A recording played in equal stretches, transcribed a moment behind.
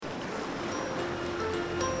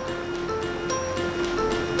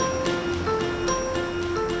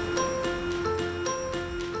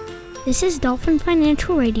This is Dolphin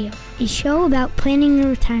Financial Radio, a show about planning your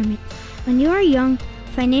retirement. When you are young,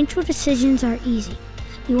 financial decisions are easy.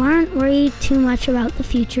 You aren't worried too much about the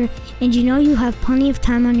future, and you know you have plenty of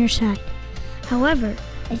time on your side. However,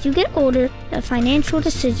 as you get older, the financial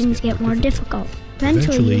decisions get more difficult.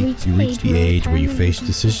 Eventually, you reach the age where you face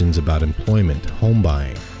decisions about employment, home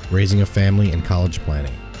buying, raising a family, and college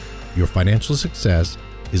planning. Your financial success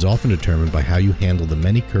is often determined by how you handle the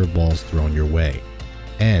many curveballs thrown your way,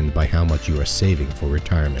 and by how much you are saving for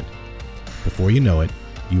retirement. Before you know it,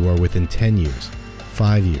 you are within 10 years,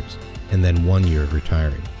 5 years, and then 1 year of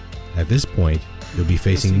retiring. At this point, you'll be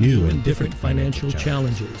facing new and different financial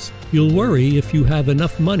challenges. You'll worry if you have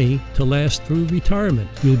enough money to last through retirement.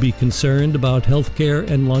 You'll be concerned about health care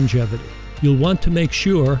and longevity. You'll want to make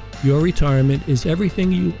sure your retirement is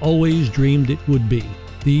everything you always dreamed it would be.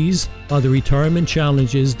 These are the retirement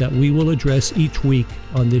challenges that we will address each week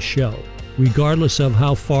on this show. Regardless of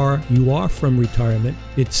how far you are from retirement,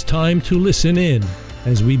 it's time to listen in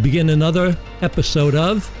as we begin another episode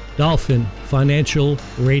of Dolphin Financial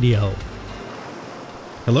Radio.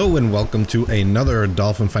 Hello and welcome to another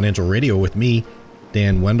Dolphin Financial Radio with me,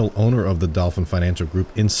 Dan Wendell, owner of the Dolphin Financial Group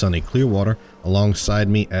in sunny Clearwater. Alongside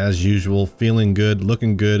me, as usual, feeling good,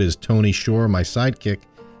 looking good, is Tony Shore, my sidekick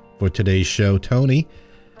for today's show. Tony,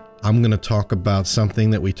 I'm going to talk about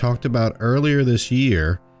something that we talked about earlier this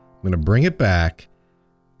year. I'm going to bring it back,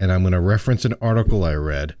 and I'm going to reference an article I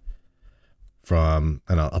read from,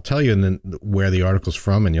 and I'll tell you where the article's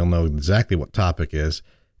from, and you'll know exactly what topic is.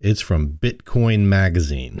 It's from Bitcoin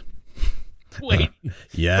Magazine. Wait,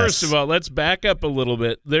 yes. First of all, let's back up a little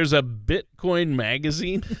bit. There's a Bitcoin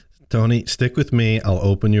Magazine? Tony, stick with me. I'll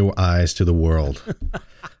open your eyes to the world.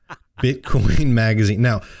 Bitcoin Magazine.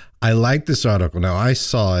 Now, I like this article. Now, I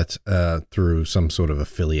saw it through some sort of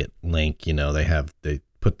affiliate link. You know, they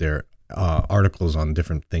put their articles on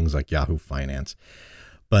different things like Yahoo Finance.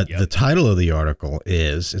 But The title of the article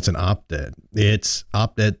it's an op-ed. It's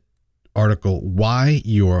op-ed article, Why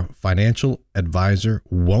Your Financial Advisor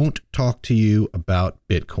Won't Talk to You About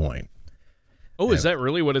Bitcoin. Oh, is that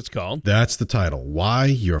really what it's called? That's the title. Why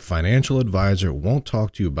Your Financial Advisor Won't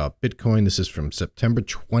Talk to You About Bitcoin. This is from September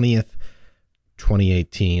 20th,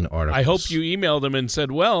 2018 article. I hope you emailed them and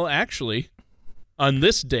said, well, actually, on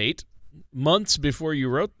this date, months before you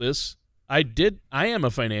wrote this, I am a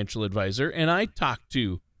financial advisor, and I talk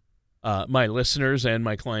to my listeners and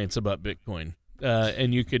my clients about Bitcoin.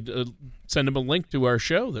 And you could send them a link to our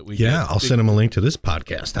show that we did. I'll send them a link to this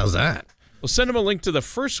podcast. How's that? Well, send him a link to the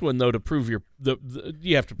first one, though, to prove you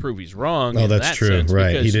have to prove he's wrong. Oh, that's true. Sense,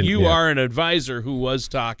 right. Because you are an advisor who was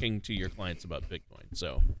talking to your clients about Bitcoin.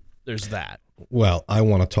 So there's that. Well, I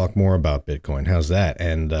want to talk more about Bitcoin. How's that?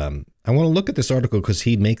 And I want to look at this article because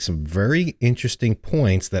he makes some very interesting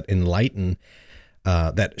points that enlighten,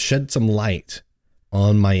 that shed some light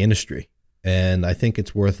on my industry. And I think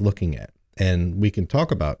it's worth looking at. And we can talk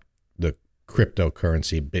about the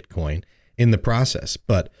cryptocurrency Bitcoin in the process,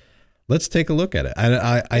 but let's take a look at it.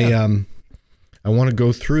 I want to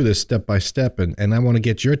go through this step by step, and I want to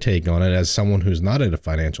get your take on it as someone who's not a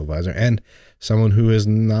financial advisor and someone who is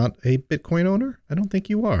not a Bitcoin owner. I don't think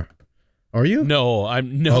you are. Are you? No,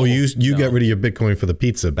 I'm no. Oh, you got rid of your Bitcoin for the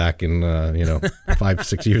pizza back in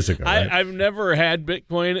 5-6 years ago. Right? I've never had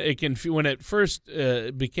Bitcoin. When it first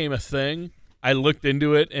became a thing, I looked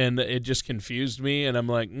into it and it just confused me, and I'm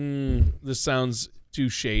like, this sounds too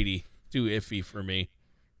shady, too iffy for me.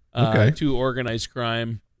 Okay. Too organized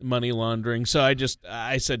crime, money laundering. So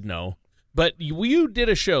I said no. But you did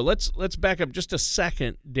a show. Let's back up just a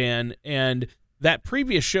second, Dan. And that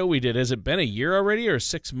previous show we did, has it been a year already, or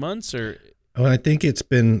 6 months, or? Oh, I think it's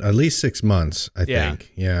been at least 6 months. I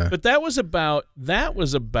think. Yeah. But that was about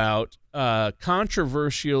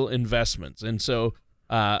controversial investments, and so.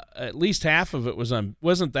 At least half of it was on,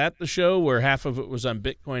 wasn't that the show where half of it was on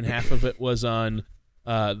Bitcoin, half of it was on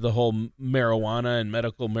the whole marijuana and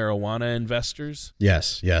medical marijuana investors?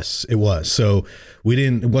 Yes, it was. So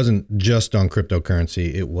it wasn't just on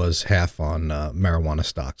cryptocurrency, it was half on marijuana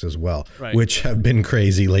stocks as well, right, which have been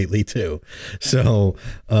crazy lately too. So,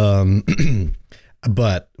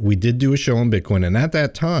 but we did do a show on Bitcoin, and at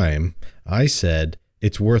that time I said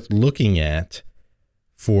it's worth looking at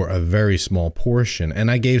for a very small portion.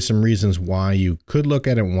 And I gave some reasons why you could look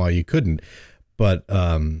at it and why you couldn't. But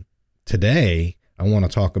today, I want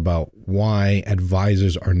to talk about why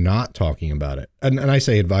advisors are not talking about it. And I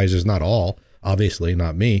say advisors, not all, obviously,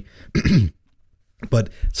 not me.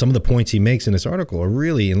 But some of the points he makes in this article are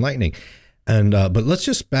really enlightening. And but let's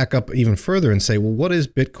just back up even further and say, well, what is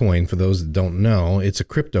Bitcoin? For those that don't know, it's a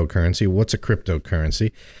cryptocurrency. What's a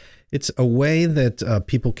cryptocurrency? It's a way that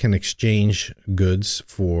people can exchange goods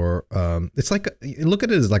for. It's like, look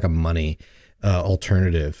at it as like a money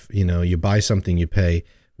alternative. You know, you buy something, you pay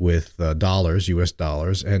with dollars, US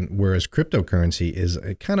dollars, and whereas cryptocurrency is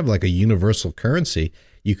kind of like a universal currency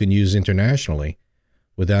you can use internationally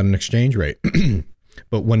without an exchange rate.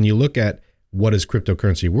 But when you look at what is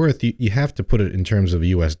cryptocurrency worth, you have to put it in terms of a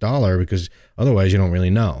US dollar, because otherwise you don't really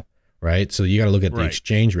know, right? So you got to look at the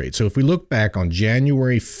exchange rate. So if we look back on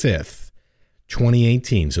January 5th,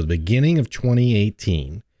 2018, so the beginning of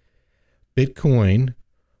 2018, Bitcoin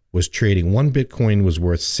was trading, one Bitcoin was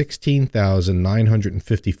worth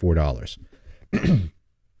 $16,954.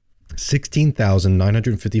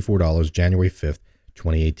 $16,954, January 5th,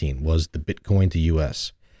 2018, was the Bitcoin to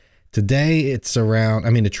US. Today, it's around, I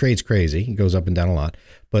mean, the trade's crazy. It goes up and down a lot.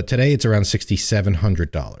 But today, it's around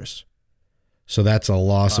 $6,700. So that's a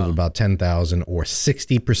loss of about 10,000 or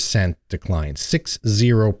 60% decline,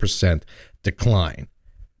 60% decline.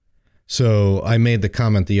 So I made the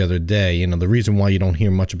comment the other day, you know, the reason why you don't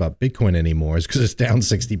hear much about Bitcoin anymore is because it's down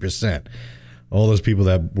 60%. All those people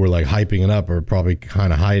that were like hyping it up are probably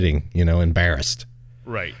kind of hiding, you know, embarrassed.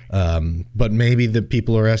 Right. But maybe the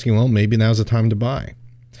people are asking, well, maybe now's the time to buy.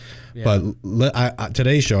 Yeah. But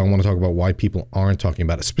today's show, I want to talk about why people aren't talking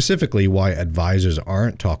about it, specifically why advisors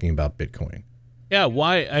aren't talking about Bitcoin. Yeah,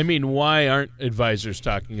 why aren't advisors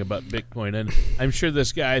talking about Bitcoin? And I'm sure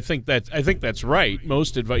this guy, I think that's right.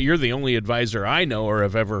 You're the only advisor I know or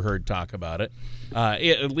have ever heard talk about it,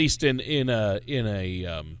 at least in a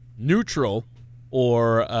neutral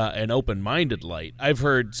or an open-minded light. I've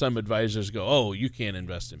heard some advisors go, "Oh, you can't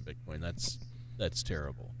invest in Bitcoin. That's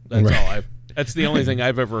terrible." That's all That's the only thing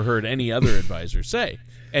I've ever heard any other advisor say.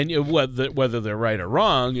 And whether they're right or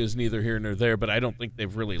wrong is neither here nor there. But I don't think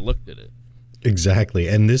they've really looked at it. Exactly.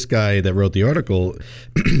 And this guy that wrote the article,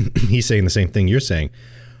 he's saying the same thing you're saying.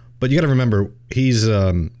 But you got to remember, he's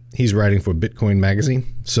writing for Bitcoin Magazine,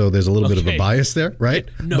 so there's a little bit of a bias there, right?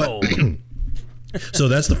 No. So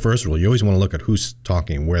that's the first rule. You always want to look at who's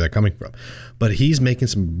talking and where they're coming from. But he's making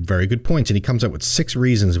some very good points, and he comes up with 6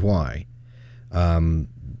 reasons why.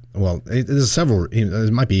 Well, there's several.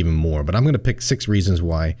 There might be even more, but I'm going to pick 6 reasons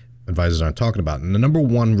why advisors aren't talking about it. And the number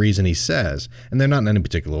one reason he says, and they're not in any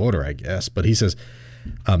particular order, I guess, but he says,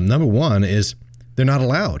 number one is they're not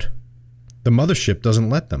allowed. The mothership doesn't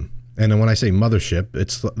let them. And then when I say mothership,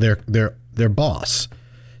 it's their boss.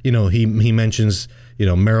 You know, he mentions, you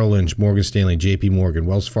know, Merrill Lynch, Morgan Stanley, JP Morgan,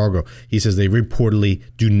 Wells Fargo. He says they reportedly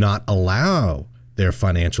do not allow their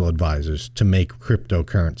financial advisors to make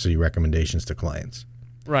cryptocurrency recommendations to clients.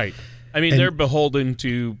 Right. I mean, they're beholden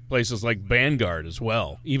to places like Vanguard as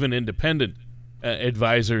well. Even independent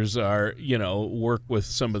advisors are, you know, work with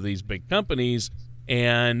some of these big companies,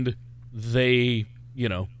 and they, you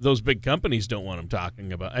know, those big companies don't want them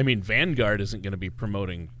talking about. I mean, Vanguard isn't going to be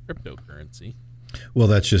promoting cryptocurrency. Well,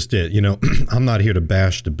 that's just it. You know, I'm not here to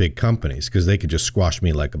bash the big companies because they could just squash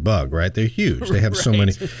me like a bug, right? They're huge. They have so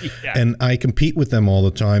many. Yeah. And I compete with them all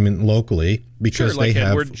the time and locally because like they have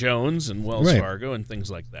Edward Jones and Wells Fargo and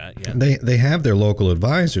things like that. Yeah. They have their local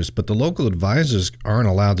advisors, but the local advisors aren't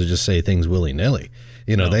allowed to just say things willy-nilly.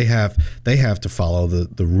 You know, they have to follow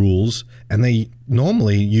the rules, and they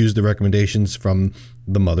normally use the recommendations from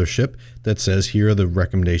the mothership that says, here are the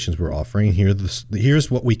recommendations we're offering,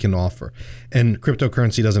 here's what we can offer. And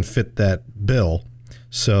cryptocurrency doesn't fit that bill,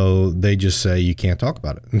 so they just say you can't talk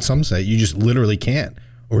about it. And some say you just literally can't,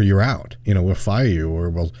 or you're out. You know, we'll fire you, or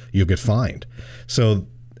well, you'll get fined. So,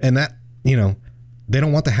 and that, you know, they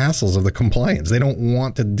don't want the hassles of the compliance. They don't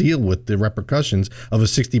want to deal with the repercussions of a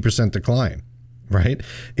 60% decline, right,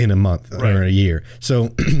 in a month or a year.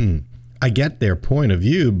 So I get their point of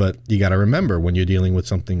view, but you got to remember when you're dealing with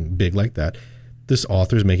something big like that, this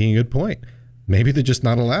author's making a good point. Maybe they're just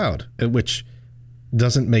not allowed, which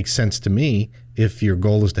doesn't make sense to me. If your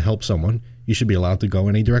goal is to help someone, you should be allowed to go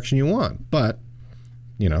any direction you want. But,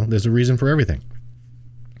 you know, there's a reason for everything.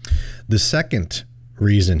 The second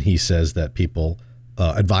reason he says that people,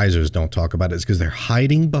 advisors don't talk about it is because they're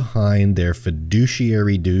hiding behind their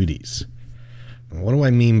fiduciary duties. What do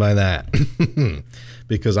I mean by that?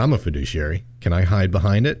 Because I'm a fiduciary. Can I hide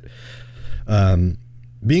behind it?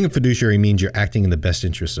 Being a fiduciary means you're acting in the best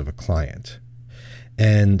interest of a client.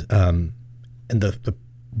 And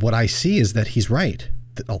what I see is that he's right.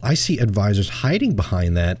 I see advisors hiding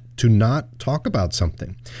behind that to not talk about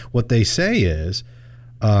something. What they say is,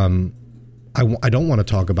 I don't want to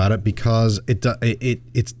talk about it because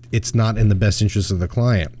it's not in the best interest of the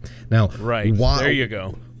client. Now, there you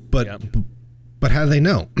go. But yep. But how do they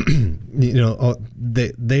know? You know,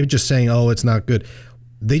 they're just saying, oh, it's not good.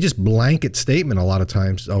 They just blanket statement a lot of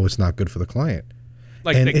times, oh, it's not good for the client.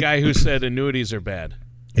 Like the guy who said annuities are bad.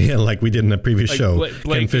 Yeah, like we did in the previous show,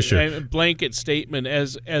 Ken Fisher. Blanket statement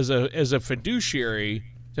as a fiduciary,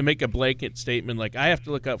 to make a blanket statement like, I have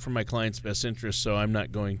to look out for my client's best interest, so I'm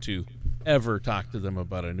not going to ever talk to them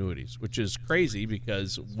about annuities, which is crazy,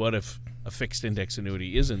 because what if a fixed index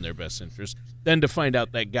annuity is in their best interest? Then to find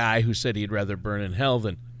out that guy who said he'd rather burn in hell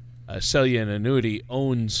than sell you an annuity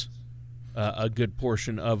owns a good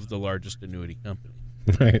portion of the largest annuity company.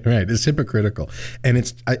 Right. It's hypocritical. And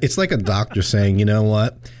it's like a doctor saying, you know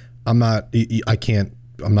what, I'm not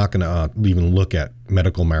going to even look at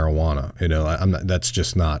medical marijuana. That's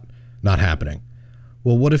just not happening.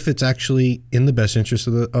 Well, what if it's actually in the best interest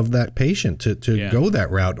of that patient to go that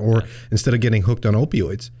route, or instead of getting hooked on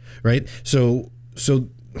opioids, right? So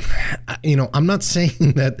I'm not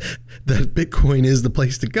saying that Bitcoin is the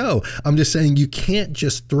place to go. I'm just saying you can't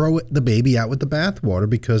just throw the baby out with the bathwater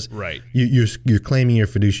because you're claiming you're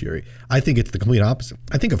fiduciary. I think it's the complete opposite.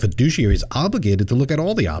 I think a fiduciary is obligated to look at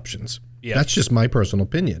all the options. Yeah. That's just my personal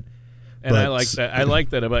opinion. And I like that. I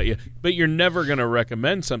like that about you. But you're never going to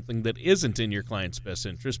recommend something that isn't in your client's best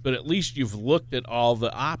interest. But at least you've looked at all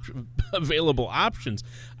the available options.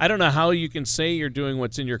 I don't know how you can say you're doing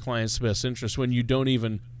what's in your client's best interest when you don't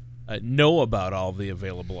even know about all the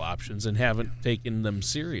available options and haven't taken them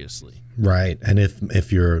seriously. Right. And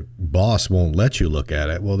if your boss won't let you look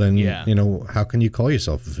at it, well then, how can you call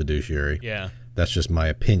yourself a fiduciary? Yeah. That's just my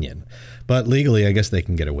opinion. But legally, I guess they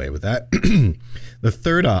can get away with that. The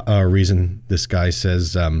third reason this guy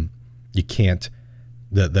says you can't,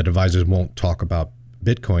 that advisors won't talk about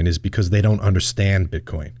Bitcoin, is because they don't understand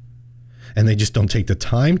Bitcoin, and they just don't take the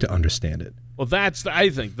time to understand it. Well, I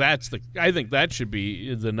think that should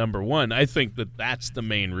be the number one. I think that's the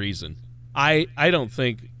main reason. I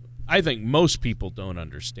think most people don't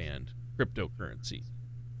understand cryptocurrency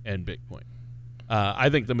and Bitcoin. I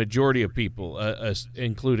think the majority of people,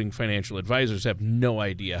 including financial advisors, have no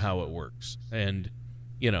idea how it works. And,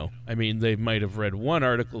 they might have read one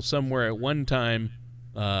article somewhere at one time,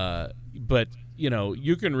 but,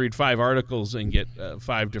 you can read 5 articles and get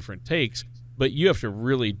 5 different takes, but you have to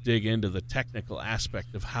really dig into the technical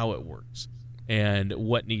aspect of how it works and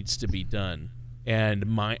what needs to be done,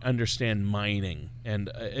 and understand mining.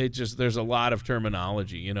 And there's a lot of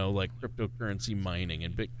terminology, like cryptocurrency mining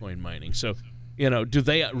and Bitcoin mining. So, do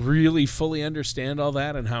they really fully understand all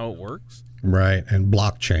that and how it works? Right. And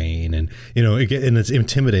blockchain and, and it's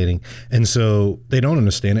intimidating. And so they don't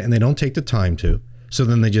understand it and they don't take the time to. So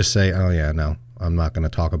then they just say, oh, yeah, no, I'm not going to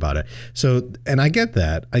talk about it. So, and I get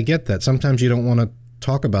that. Sometimes you don't want to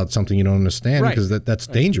talk about something you don't understand because that's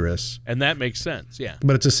dangerous. And that makes sense, yeah.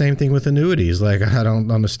 But it's the same thing with annuities. Like, I don't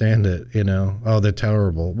understand it, Oh, they're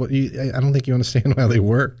terrible. Well, I don't think you understand how they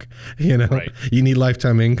work, Right. You need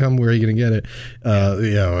lifetime income. Where are you going to get it?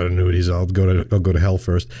 Annuities, I'll go to hell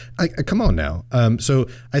first. Come on now. So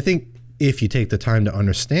I think if you take the time to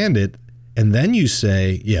understand it and then you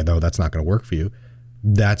say, yeah, no, that's not going to work for you,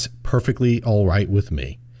 that's perfectly all right with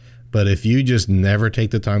me. But if you just never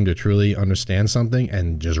take the time to truly understand something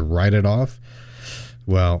and just write it off,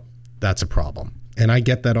 well, that's a problem. And I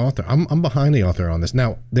get that author. I'm behind the author on this.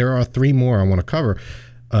 Now, there are 3 more I want to cover,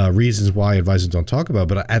 reasons why advisors don't talk about.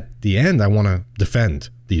 But at the end, I want to defend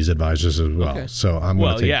these advisors as well. Okay. So I'm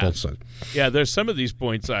going to take both sides. Yeah, there's some of these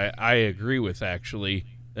points I agree with, actually,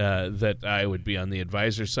 that I would be on the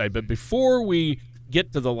advisor side. But before we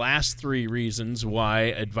get to the last 3 reasons why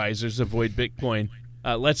advisors avoid Bitcoin,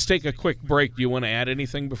 let's take a quick break. Do you want to add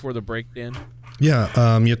anything before the break, Dan?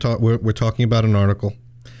 Yeah, we're talking about an article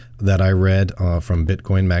that I read from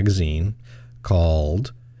Bitcoin Magazine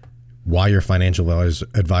called "Why Your Financial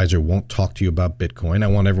Advisor Won't Talk to You About Bitcoin." I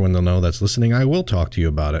want everyone to know that's listening, I will talk to you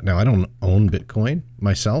about it. Now, I don't own Bitcoin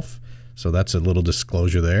myself, so that's a little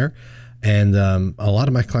disclosure there. And a lot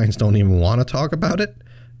of my clients don't even want to talk about it,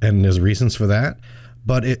 and there's reasons for that.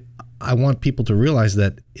 But I want people to realize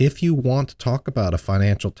that if you want to talk about a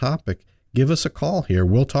financial topic, give us a call here.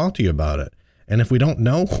 We'll talk to you about it. And if we don't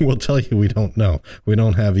know, we'll tell you we don't know. We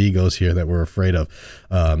don't have egos here that we're afraid of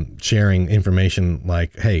sharing information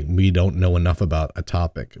like, hey, we don't know enough about a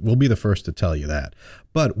topic. We'll be the first to tell you that.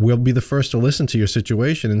 But we'll be the first to listen to your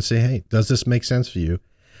situation and say, hey, does this make sense for you?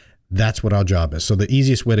 That's what our job is. So the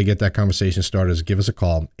easiest way to get that conversation started is give us a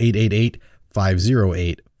call,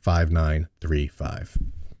 888-508-5935.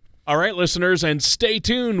 All right, listeners, and stay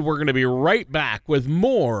tuned. We're going to be right back with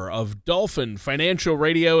more of Dolphin Financial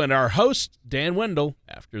Radio and our host, Dan Wendell,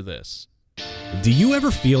 after this. Do you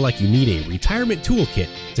ever feel like you need a retirement toolkit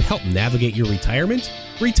to help navigate your retirement?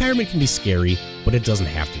 Retirement can be scary, but it doesn't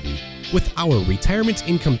have to be. With our Retirement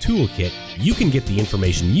Income Toolkit, you can get the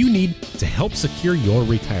information you need to help secure your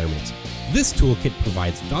retirement. This toolkit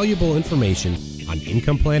provides valuable information on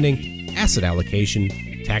income planning, asset allocation,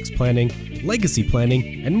 tax planning, legacy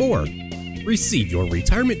planning, and more. Receive your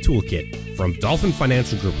retirement toolkit from Dolphin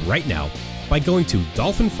Financial Group right now by going to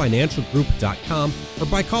dolphinfinancialgroup.com or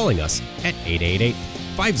by calling us at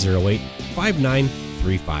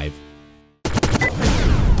 888-508-5935.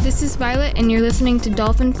 This is Violet, and you're listening to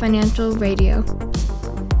Dolphin Financial Radio.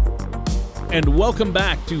 And welcome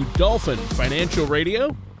back to Dolphin Financial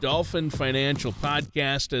Radio, Dolphin Financial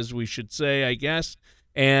Podcast, as we should say, I guess,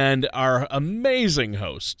 and our amazing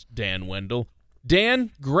host, Dan Wendell. Dan,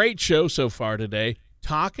 great show so far today,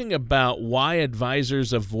 talking about why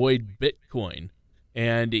advisors avoid Bitcoin.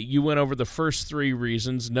 And you went over the first three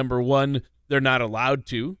reasons. Number one, they're not allowed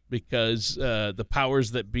to because the powers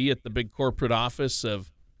that be at the big corporate office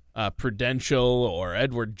of Prudential or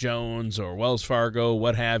Edward Jones or Wells Fargo,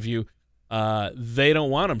 what have you, they don't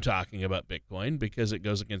want them talking about Bitcoin because it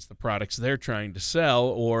goes against the products they're trying to sell,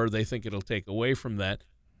 or they think it'll take away from that.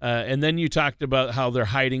 And then you talked about how they're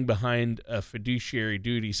hiding behind a fiduciary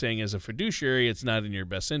duty, saying as a fiduciary, it's not in your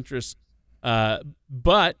best interest.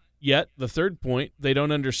 But yet, the third point, they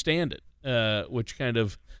don't understand it, which kind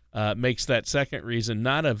of makes that second reason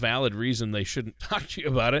not a valid reason they shouldn't talk to you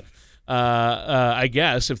about it. I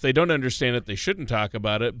guess if they don't understand it, they shouldn't talk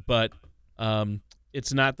about it. But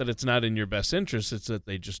it's not that it's not in your best interest; it's that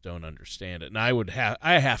they just don't understand it. And I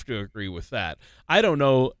have to agree with that. I don't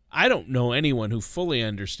know anyone who fully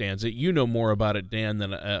understands it. You know more about it, Dan,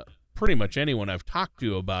 than pretty much anyone I've talked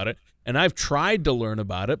to about it. And I've tried to learn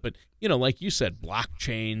about it, but like you said,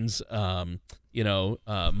 blockchains,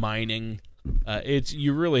 mining.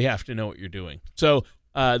 You really have to know what you're doing. So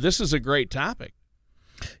this is a great topic.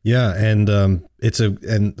 Yeah, and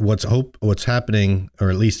what's happening, or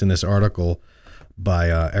at least in this article by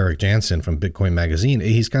Eric Jansen from Bitcoin Magazine,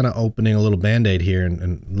 he's kind of opening a little Band-Aid here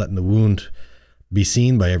and letting the wound be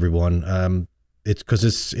seen by everyone. It's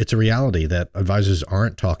because it's a reality that advisors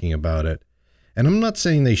aren't talking about it. And I'm not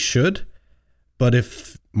saying they should, but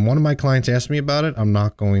if one of my clients asks me about it, I'm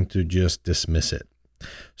not going to just dismiss it.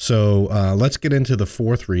 So let's get into the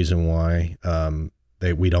fourth reason why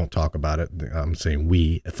we don't talk about it. I'm saying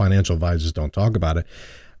we, financial advisors, don't talk about it.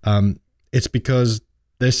 It's because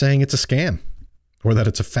they're saying it's a scam or that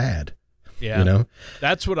it's a fad. Yeah,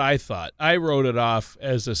 that's what I thought. I wrote it off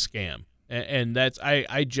as a scam, and that's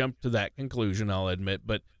I jumped to that conclusion, I'll admit,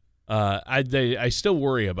 but I still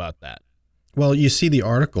worry about that. Well, you see the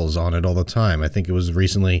articles on it all the time. I think it was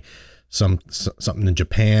recently something in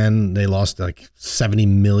Japan. They lost like 70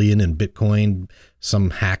 million in Bitcoin,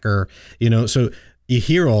 some hacker, so you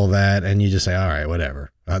hear all that and you just say, all right,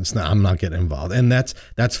 whatever. I'm not getting involved. And that's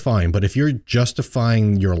fine. But if you're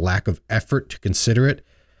justifying your lack of effort to consider it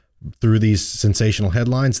through these sensational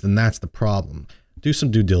headlines, then that's the problem. Do some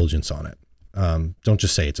due diligence on it. Don't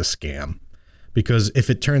just say it's a scam, because if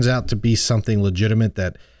it turns out to be something legitimate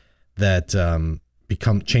that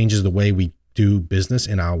changes the way we do business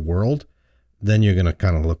in our world, then you're going to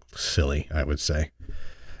kind of look silly, I would say.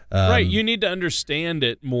 Right. You need to understand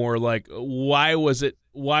it more. Like, why was it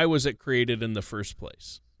created in the first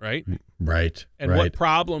place? Right. Right. And what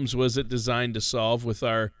problems was it designed to solve with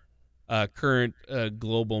our current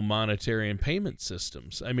global monetary and payment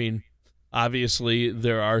systems? I mean, obviously,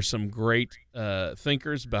 there are some great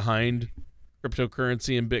thinkers behind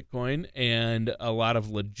cryptocurrency and Bitcoin, and a lot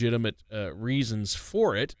of legitimate reasons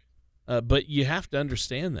for it. But you have to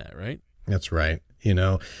understand that, right? That's right.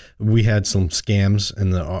 We had some scams in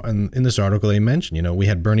this article they mentioned. We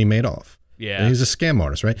had Bernie Madoff. Yeah, he's a scam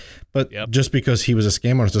artist, right? But just because he was a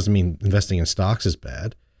scam artist doesn't mean investing in stocks is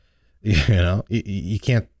bad. You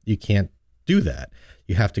can't do that.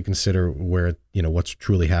 You have to consider where what's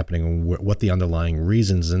truly happening and what the underlying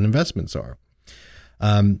reasons and investments are.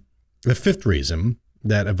 The fifth reason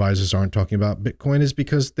that advisors aren't talking about Bitcoin is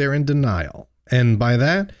because they're in denial, and by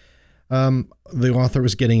that, the author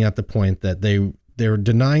was getting at the point that they're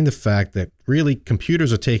denying the fact that really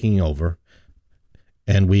computers are taking over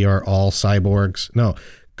and we are all cyborgs. No,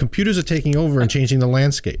 computers are taking over and changing the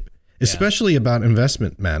landscape, especially about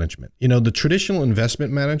investment management. The traditional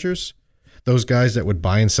investment managers, those guys that would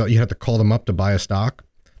buy and sell, you have to call them up to buy a stock.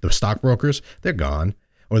 The stockbrokers, they're gone,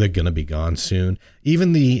 or they're going to be gone soon.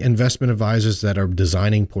 Even the investment advisors that are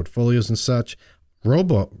designing portfolios and such,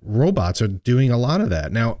 robots are doing a lot of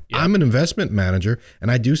that. Now, I'm an investment manager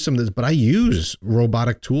and I do some of this, but I use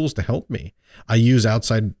robotic tools to help me. I use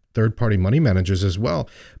outside third-party money managers as well,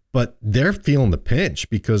 but they're feeling the pinch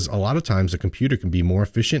because a lot of times a computer can be more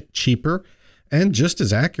efficient, cheaper, and just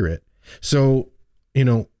as accurate. So,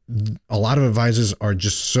 a lot of advisors are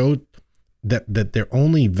just so that their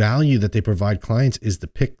only value that they provide clients is to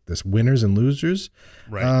pick this winners and losers.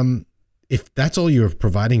 Right. If that's all you're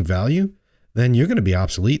providing value, then you're going to be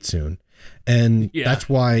obsolete soon. And that's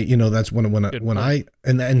why, that's let's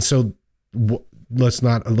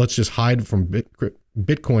just hide from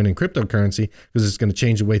Bitcoin and cryptocurrency because it's going to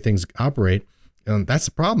change the way things operate. And that's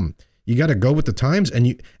the problem. You got to go with the times.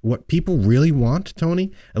 And what people really want,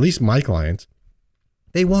 Tony, at least my clients,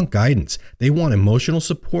 they want guidance. They want emotional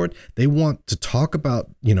support. They want to talk about,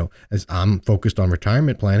 as I'm focused on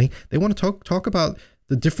retirement planning, they want to talk about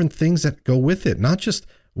the different things that go with it, not just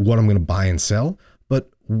what I'm going to buy and sell,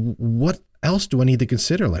 but what else do I need to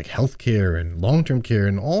consider, like healthcare and long-term care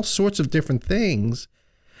and all sorts of different things.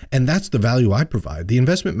 And that's the value I provide. The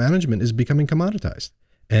investment management is becoming commoditized.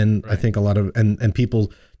 And I think a lot of, and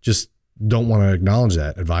people just don't want to acknowledge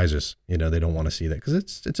that. Advisors, they don't want to see that because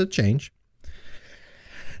it's a change.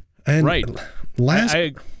 And I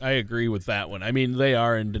agree with that one. I mean, they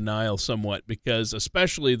are in denial somewhat because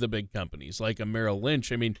especially the big companies like a Merrill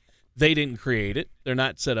Lynch, I mean, they didn't create it. They're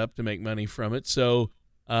not set up to make money from it. So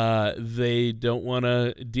they don't want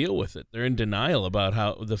to deal with it. They're in denial about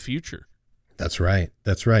how the future. That's right.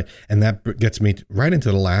 And that gets me right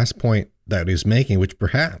into the last point that he's making, which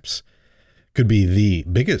perhaps could be the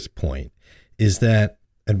biggest point, is that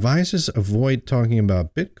advisors avoid talking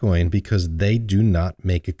about Bitcoin because they do not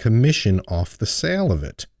make a commission off the sale of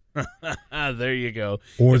it. There you go.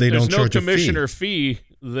 Or they don't charge a fee. There's no commission or fee,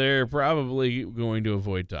 they're probably going to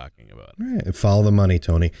avoid talking about it. Right. Follow the money,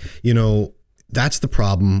 Tony. That's the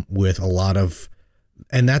problem with a lot of,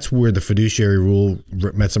 and that's where the fiduciary rule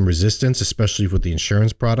met some resistance, especially with the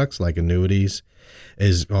insurance products like annuities,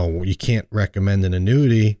 is, you can't recommend an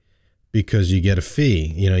annuity because you get a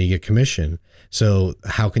fee, you get commission. So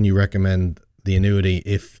how can you recommend the annuity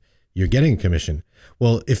if you're getting a commission?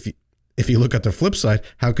 Well, if you look at the flip side,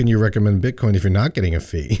 how can you recommend Bitcoin if you're not getting a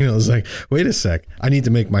fee? It's like, wait a sec, I need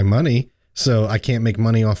to make my money, so I can't make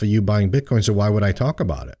money off of you buying Bitcoin, so why would I talk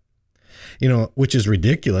about it? Which is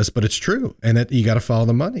ridiculous, but it's true. And that you got to follow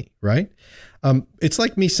the money, right? It's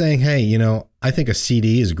like me saying, hey, I think a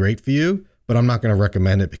CD is great for you, but I'm not going to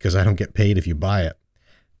recommend it because I don't get paid if you buy it.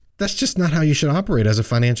 That's just not how you should operate as a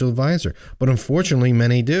financial advisor. But unfortunately,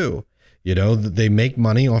 many do. They make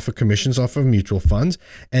money off of commissions off of mutual funds,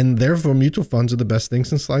 and therefore mutual funds are the best thing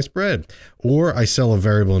since sliced bread. Or I sell a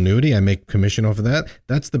variable annuity, I make commission off of that.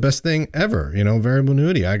 That's the best thing ever. Variable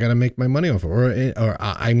annuity, I got to make my money off of it. Or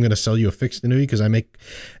I'm going to sell you a fixed annuity because I make,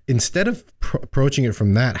 instead of approaching it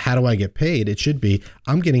from that, how do I get paid? It should be,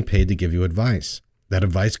 I'm getting paid to give you advice. That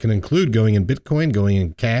advice can include going in Bitcoin, going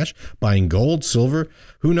in cash, buying gold, silver,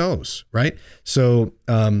 who knows, right? So,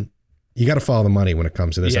 you got to follow the money when it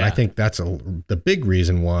comes to this. Yeah. And I think that's the big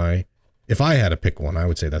reason why, if I had to pick one, I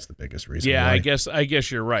would say that's the biggest reason. Yeah, why. I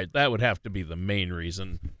guess you're right. That would have to be the main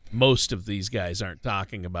reason most of these guys aren't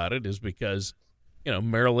talking about it, is because,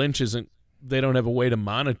 Merrill Lynch they don't have a way to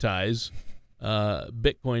monetize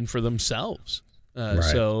Bitcoin for themselves. Right.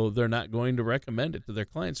 So they're not going to recommend it to their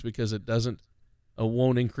clients because it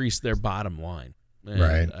won't increase their bottom line. And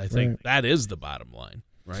right. I think that is the bottom line,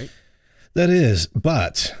 right? That is,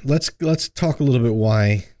 but let's talk a little bit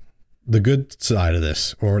why the good side of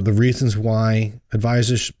this, or the reasons why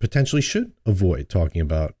advisors potentially should avoid talking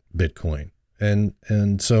about Bitcoin.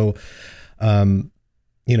 And so,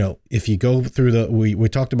 if you go through we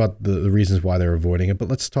talked about the reasons why they're avoiding it, but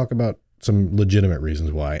let's talk about some legitimate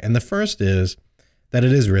reasons why. And the first is that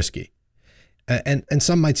it is risky, and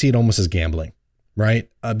some might see it almost as gambling, right?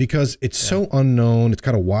 Because it's so unknown. It's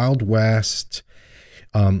kind of Wild West.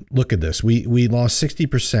 Look at this. We lost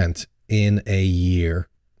 60% in a year,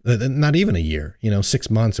 not even a year, 6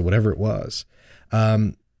 months or whatever it was,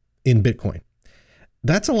 in Bitcoin.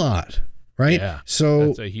 That's a lot, right? Yeah, so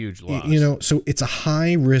that's a huge loss. So it's a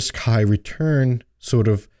high risk, high return sort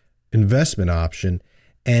of investment option.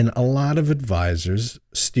 And a lot of advisors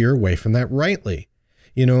steer away from that rightly,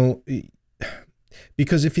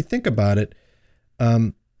 because if you think about it,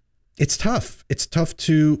 it's tough. It's tough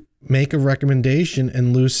to make a recommendation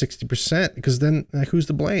and lose 60%, because then who's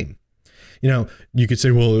to blame? You could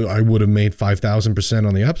say, well, I would have made 5,000%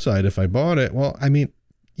 on the upside if I bought it. Well, I mean,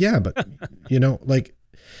 yeah, but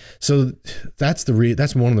so that's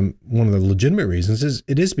that's one of the legitimate reasons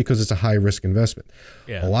is because it's a high risk investment.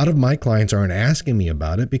 Yeah. A lot of my clients aren't asking me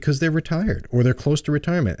about it because they're retired or they're close to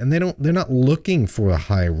retirement, and they're not looking for a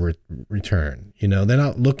high return. They're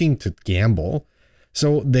not looking to gamble,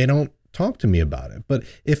 so they don't talk to me about it. But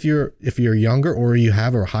if you're younger or you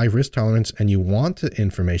have a high risk tolerance and you want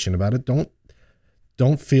information about it,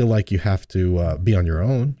 don't feel like you have to be on your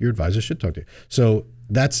own. Your advisor should talk to you. So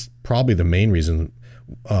that's probably the main reason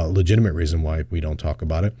legitimate reason why we don't talk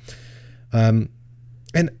about it. And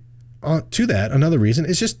to that, another reason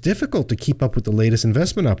is just difficult to keep up with the latest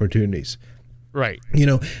investment opportunities. Right.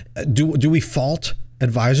 Do we fault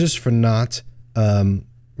advisors for not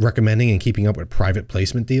recommending and keeping up with private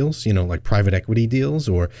placement deals, like private equity deals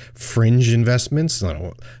or fringe investments,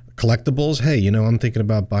 collectibles? Hey, I'm thinking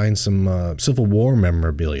about buying some Civil War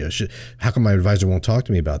memorabilia. How come my advisor won't talk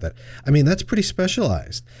to me about that? I mean, that's pretty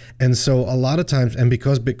specialized. And so a lot of times, and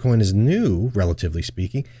because Bitcoin is new, relatively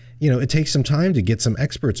speaking, it takes some time to get some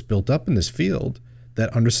experts built up in this field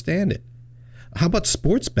that understand it. How about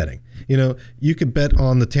sports betting? You could bet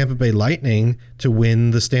on the Tampa Bay Lightning to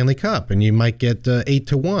win the Stanley Cup, and you might get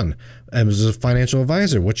 8-1. As a financial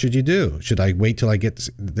advisor, what should you do? Should I wait till I get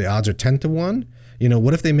the odds are 10-1?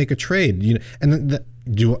 What if they make a trade? And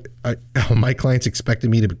my clients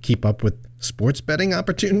expected me to keep up with sports betting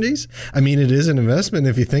opportunities? I mean, it is an investment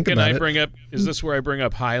if you think about it. Is this where I bring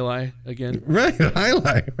up Highlight again? Right,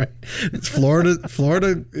 Highlight, right. It's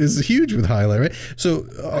Florida is huge with Highlight, right?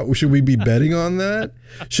 So should we be betting on that?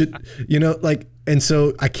 And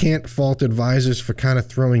so I can't fault advisors for kind of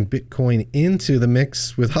throwing Bitcoin into the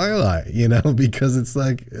mix with Highlight, because it's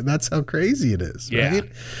like, that's how crazy it is, right?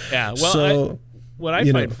 Yeah, well, what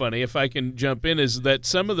I find funny, if I can jump in, is that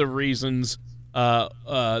some of the reasons,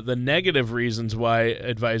 the negative reasons why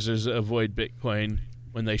advisors avoid Bitcoin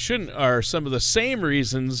when they shouldn't are some of the same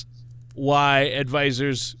reasons why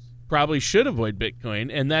advisors probably should avoid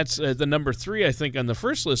Bitcoin. And that's the number 3, I think, on the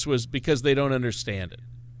first list was because they don't understand it.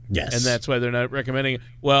 Yes. And that's why they're not recommending it.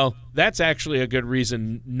 Well, that's actually a good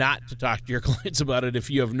reason not to talk to your clients about it if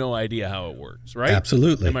you have no idea how it works, right?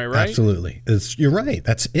 Absolutely. Am I right? Absolutely. You're right.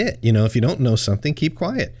 That's it. If you don't know something, keep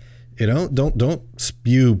quiet. Don't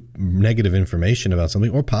spew negative information about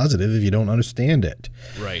something or positive if you don't understand it.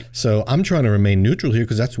 Right. So I'm trying to remain neutral here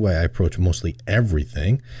because that's the way I approach mostly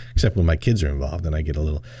everything, except when my kids are involved and I get a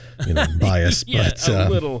little, biased. Yeah, but a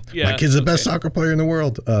little. Yeah, my kid's the best soccer player in the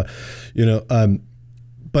world.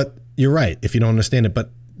 But you're right if you don't understand it. But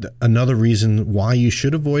another reason why you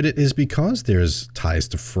should avoid it is because there's ties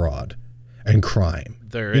to fraud and crime.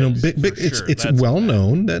 There is. It's well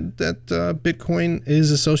known that Bitcoin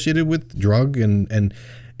is associated with drug and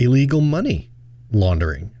illegal money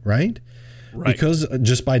laundering, right? Right. Because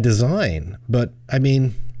just by design. But I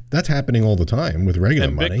mean, that's happening all the time with regular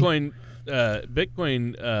money. Bitcoin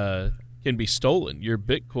can be stolen. Your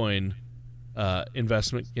Bitcoin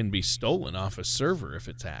investment can be stolen off a server if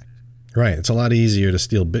it's hacked. Right. It's a lot easier to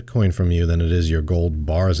steal Bitcoin from you than it is your gold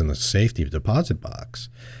bars in the safety deposit box.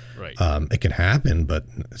 Right. It can happen, but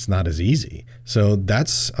it's not as easy. So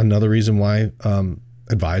that's another reason why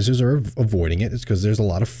advisors are avoiding it. It's because there's a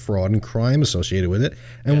lot of fraud and crime associated with it.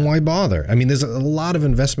 And why bother? I mean, there's a lot of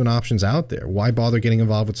investment options out there. Why bother getting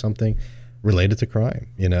involved with something related to crime?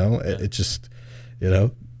 It just,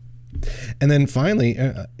 And then finally,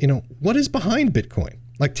 what is behind Bitcoin?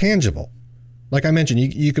 Like tangible. Like I mentioned,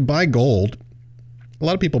 you could buy gold. A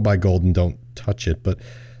lot of people buy gold and don't touch it, but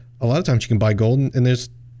a lot of times you can buy gold and there's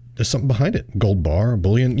something behind it. Gold bar,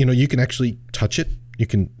 bullion. You can actually touch it. You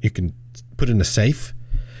can put it in a safe.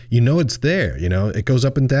 It's there. It goes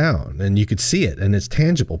up and down, and you could see it, and it's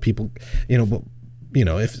tangible. People,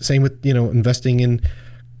 if same with investing in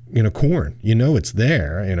corn. It's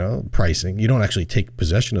there. Pricing. You don't actually take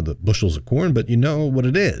possession of the bushels of corn, but you know what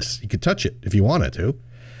it is. You could touch it if you wanted to.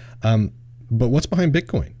 But what's behind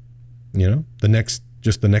Bitcoin? The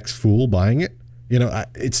next fool buying it.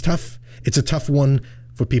 It's tough. It's a tough one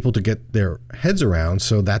for people to get their heads around.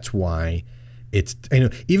 So that's why it's,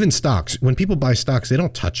 even stocks, when people buy stocks, they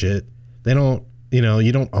don't touch it. They don't,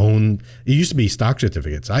 you don't own, it used to be stock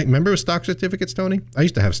certificates. I remember stock certificates, Tony. I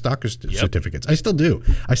used to have stock certificates. I still do.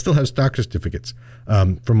 I still have stock certificates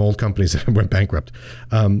from old companies that went bankrupt.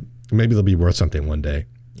 Maybe they'll be worth something one day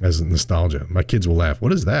as nostalgia. My kids will laugh.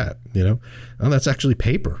 What is that? Oh, that's actually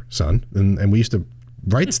paper, son. And we used to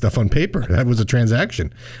write stuff on paper. That was a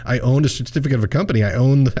transaction. I owned a certificate of a company. I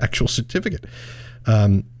owned the actual certificate.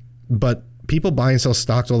 But people buy and sell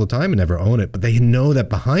stocks all the time and never own it, but they know that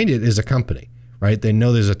behind it is a company, right? They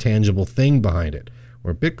know there's a tangible thing behind it.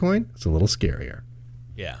 Where Bitcoin, it's a little scarier.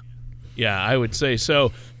 Yeah. Yeah, I would say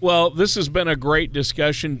so. Well, this has been a great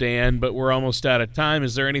discussion, Dan, but we're almost out of time.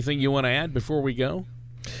 Is there anything you want to add before we go?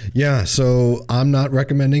 Yeah, so I'm not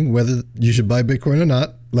recommending whether you should buy Bitcoin or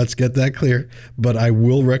not. Let's get that clear. But I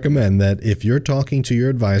will recommend that if you're talking to your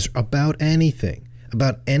advisor about anything,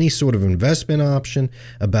 about any sort of investment option,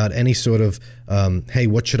 about any sort of, hey,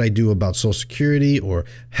 what should I do about Social Security or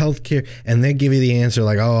healthcare? And they give you the answer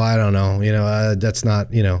like, oh, I don't know, that's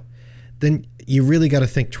not, then you really got to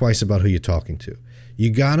think twice about who you're talking to.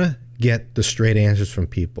 You got to get the straight answers from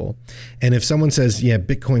people. And if someone says, yeah,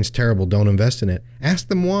 Bitcoin's terrible, don't invest in it, ask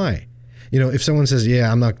them why. If someone says,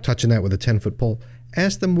 yeah, I'm not touching that with a 10-foot pole,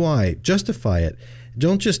 ask them why. Justify it.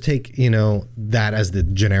 Don't just take, that as the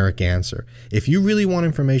generic answer. If you really want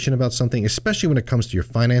information about something, especially when it comes to your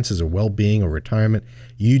finances or well-being or retirement,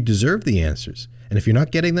 you deserve the answers. And if you're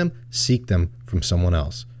not getting them, seek them from someone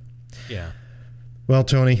else. Yeah. Well,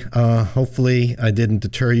 Tony, hopefully I didn't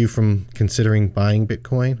deter you from considering buying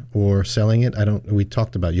Bitcoin or selling it. We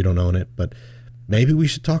talked about you don't own it, but maybe we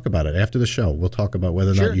should talk about it after the show. We'll talk about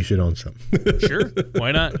whether or not you should own some. Sure.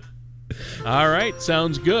 Why not? All right.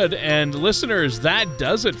 Sounds good. And listeners, that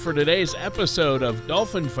does it for today's episode of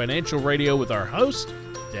Dolphin Financial Radio with our host,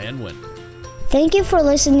 Dan Wendell. Thank you for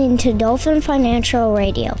listening to Dolphin Financial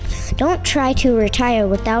Radio. Don't try to retire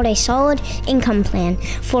without a solid income plan.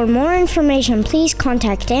 For more information, please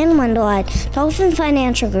contact Dan Wendell at Dolphin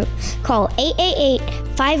Financial Group. Call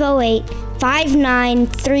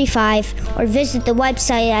 888-508-5935 or visit the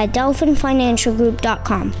website at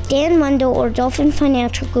dolphinfinancialgroup.com. Dan Wendell or Dolphin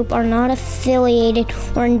Financial Group are not affiliated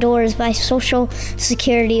or endorsed by Social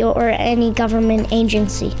Security or any government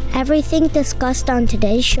agency. Everything discussed on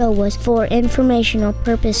today's show was for informational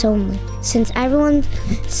purpose only. Since everyone's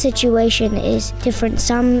situation is different,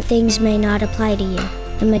 some things may not apply to you.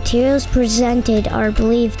 The materials presented are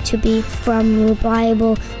believed to be from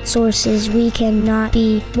reliable sources. We cannot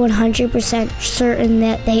be 100% certain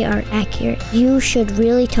that they are accurate. You should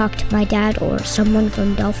really talk to my dad or someone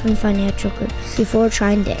from Dolphin Financial Group before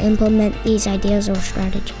trying to implement these ideas or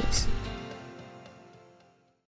strategies.